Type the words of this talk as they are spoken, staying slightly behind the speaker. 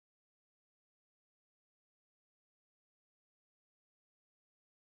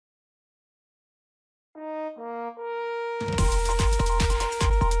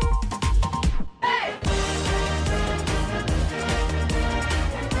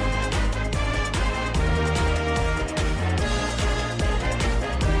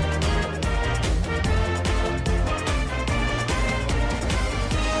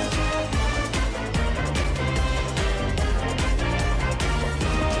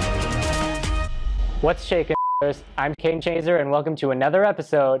What's shaking? I'm Cane Chaser, and welcome to another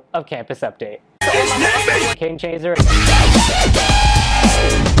episode of Campus Update. Cane Chaser.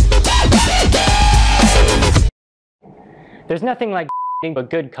 There's nothing like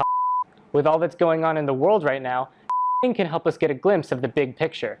but good. With all that's going on in the world right now, can help us get a glimpse of the big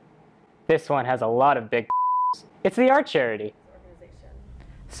picture. This one has a lot of big. It's the art charity.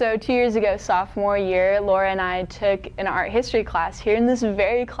 So 2 years ago, sophomore year, Laura and I took an art history class here in this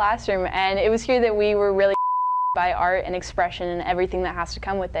very classroom, and it was here that we were really by art and expression and everything that has to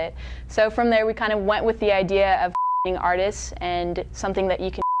come with it. So from there, we kind of went with the idea of artists and something that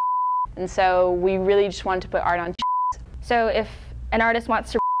you can, and so we really just wanted to put art on. So if an artist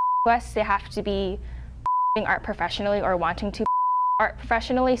wants to us, they have to be art professionally or wanting to art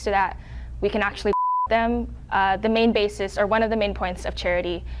professionally so that we can actually them. The main basis, or one of the main points of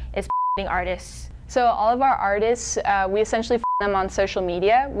charity, is artists. So all of our artists, we essentially them on social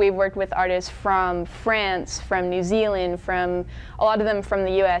media. We've worked with artists from France, from New Zealand, from a lot of them from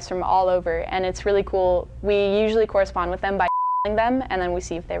the US, from all over, and it's really cool. We usually correspond with them by them, and then we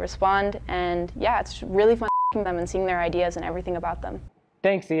see if they respond, and yeah, it's really fun them and seeing their ideas and everything about them.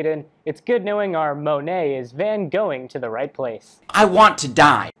 Thanks, Eden. It's good knowing our Monet is Van Going to the right place. I want to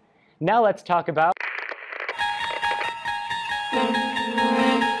die. Now let's talk about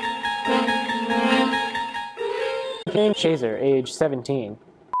Cane Chaser, age 17,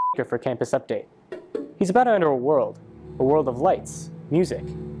 for Campus Update. He's about to enter a world of lights, music,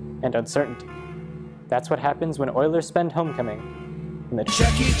 and uncertainty. That's what happens when Oilers spend homecoming in the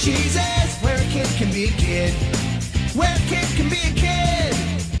Chuck E. Cheese's, where a kid can be a kid. Where a kid can be a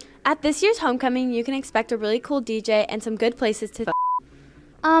kid. At this year's homecoming, you can expect a really cool DJ and some good places to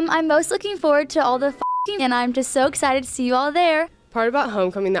I'm most looking forward to all the and I'm just so excited to see you all there. Part about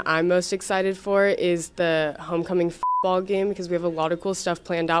homecoming that I'm most excited for is the homecoming football game, because we have a lot of cool stuff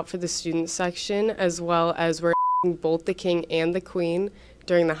planned out for the student section, as well as we're both the king and the queen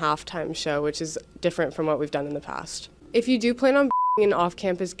during the halftime show, which is different from what we've done in the past. If you do plan on being an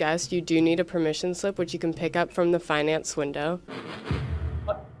off-campus guest, you do need a permission slip, which you can pick up from the finance window.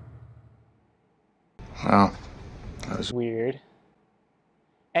 Wow, that was weird.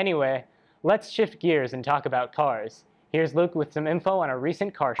 Anyway, let's shift gears and talk about cars. Here's Luke with some info on a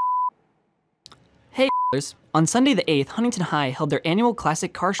recent car. Hey, on Sunday the 8th, Huntington High held their annual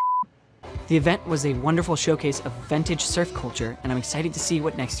classic car. The event was a wonderful showcase of vintage surf culture, and I'm excited to see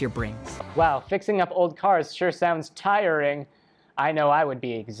what next year brings. Wow, fixing up old cars sure sounds tiring. I know I would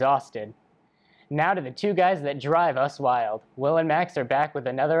be exhausted. Now to the two guys that drive us wild. Will and Max are back with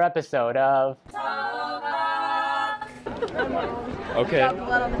another episode of... Okay,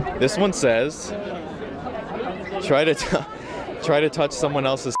 this one says, try to touch someone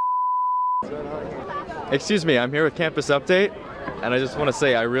else's. Excuse me, I'm here with Campus Update, and I just want to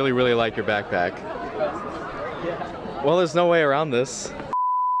say I really, really like your backpack. Well, there's no way around this.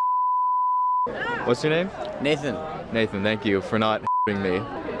 What's your name? Nathan. Nathan, thank you for not me.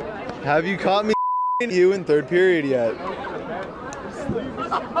 Have you caught me you in third period yet?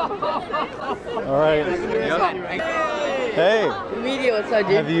 All right. Hey. Media, what's up,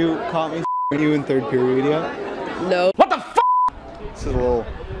 dude? Have you caught me you in third period yet? No. What the f? This is a little.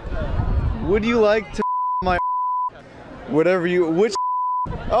 Would you like to my whatever you which?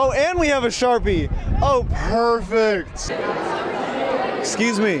 Oh, and we have a Sharpie. Oh, perfect.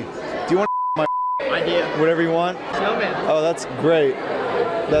 Excuse me. Do you want my idea? Whatever you want. Snowman. Oh, that's great.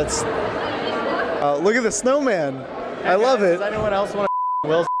 That's. Look at the snowman. I love it. Does anyone else want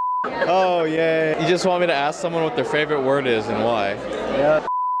Will's? Oh, yeah. You just want me to ask someone what their favorite word is and why? Yeah.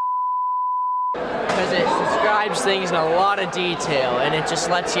 Because it describes things in a lot of detail, and it just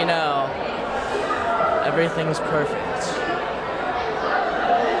lets you know everything's perfect.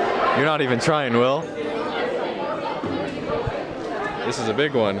 You're not even trying, Will. This is a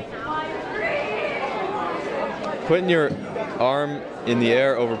big one. Putting your arm in the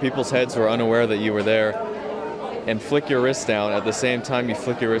air over people's heads who are unaware that you were there, and flick your wrist down at the same time you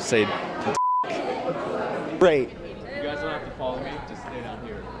flick your wrist, say great. You guys don't have to follow me, just stay down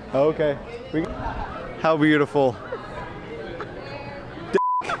here. Okay. How beautiful.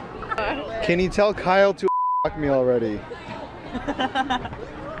 Can you tell Kyle to me already?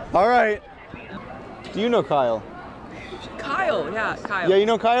 All right. Do you know Kyle? Kyle, yeah, Kyle. Yeah, you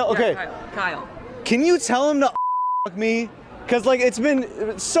know Kyle? Okay. Yeah, Kyle. Can you tell him to me? Because like it's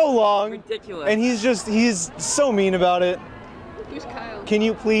been so long. Ridiculous. And he's so mean about it. Who's Kyle? Can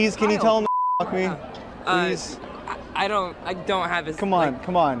you please, can you tell him to me? Please. I don't have his. Come on,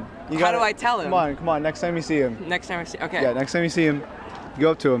 come on. You how do I tell him? Come on, next time you see him. Next time I see, okay. Yeah, next time you see him, you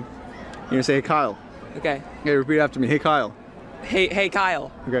go up to him. You're gonna say, hey Kyle. Okay. Okay, repeat after me. Hey Kyle. Hey Kyle.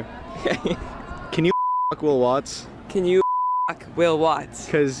 Okay. Can you Will Watts? Can you Will Watts?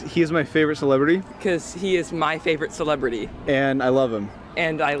 Because he is my favorite celebrity. Because he is my favorite celebrity. And I love him.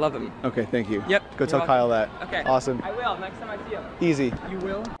 And I love him. Okay, thank you. Yep. Go tell Kyle that. Okay. Awesome. I will, next time I see him. Easy. You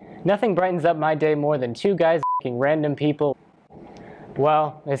will? Nothing brightens up my day more than two guys f***ing random people.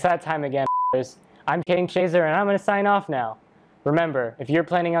 Well, it's that time again, f***ers. I'm King Chaser and I'm gonna sign off now. Remember, if you're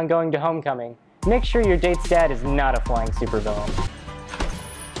planning on going to homecoming, make sure your date's dad is not a flying supervillain.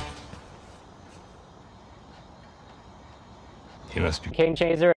 He must be King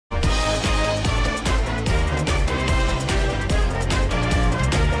Chaser.